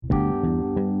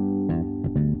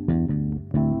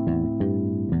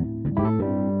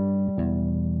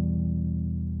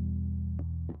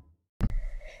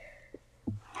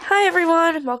Hi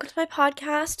everyone, and welcome to my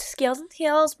podcast, Scales and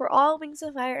Tales, where all Wings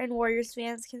of Fire and Warriors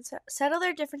fans can settle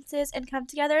their differences and come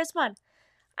together as one.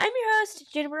 I'm your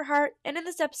host, Jennifer Hart, and in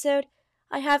this episode,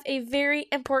 I have a very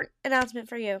important announcement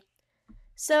for you.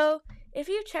 So, if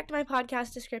you checked my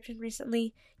podcast description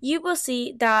recently, you will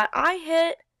see that I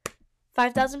hit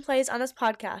 5,000 plays on this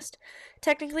podcast.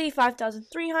 Technically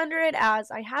 5,300,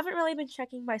 as I haven't really been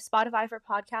checking my Spotify for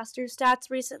Podcasters stats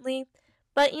recently,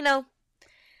 but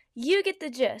you get the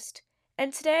gist.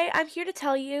 And today I'm here to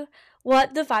tell you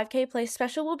what the 5K Play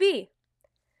special will be.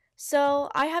 So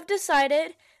I have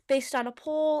decided, based on a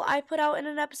poll I put out in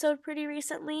an episode pretty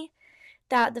recently,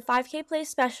 that the 5K Play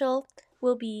special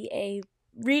will be a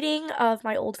reading of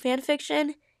my old fan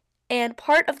fiction and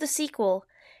part of the sequel.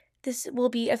 This will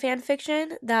be a fan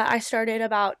fiction that I started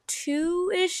about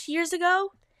 2-ish years ago.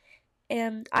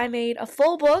 And I made a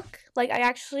full book. I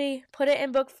actually put it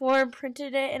in book form,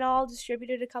 printed it, and all,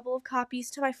 distributed a couple of copies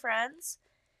to my friends,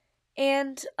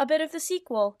 and a bit of the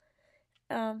sequel.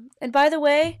 And by the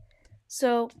way,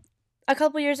 so a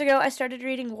couple years ago, I started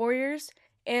reading Warriors,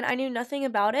 and I knew nothing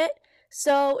about it.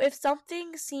 So if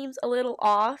something seems a little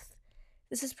off,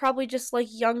 this is probably just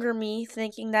younger me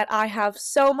thinking that I have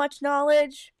so much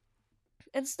knowledge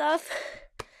and stuff.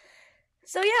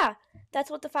 So yeah, that's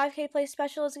what the 5K Play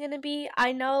special is going to be.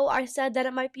 I know I said that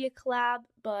it might be a collab,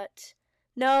 but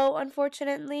no,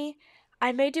 unfortunately.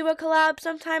 I may do a collab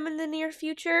sometime in the near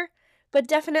future, but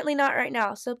definitely not right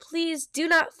now. So please do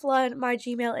not flood my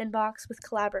Gmail inbox with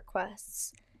collab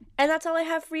requests. And that's all I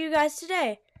have for you guys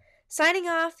today. Signing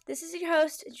off, this is your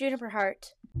host, Juniper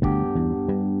Hart.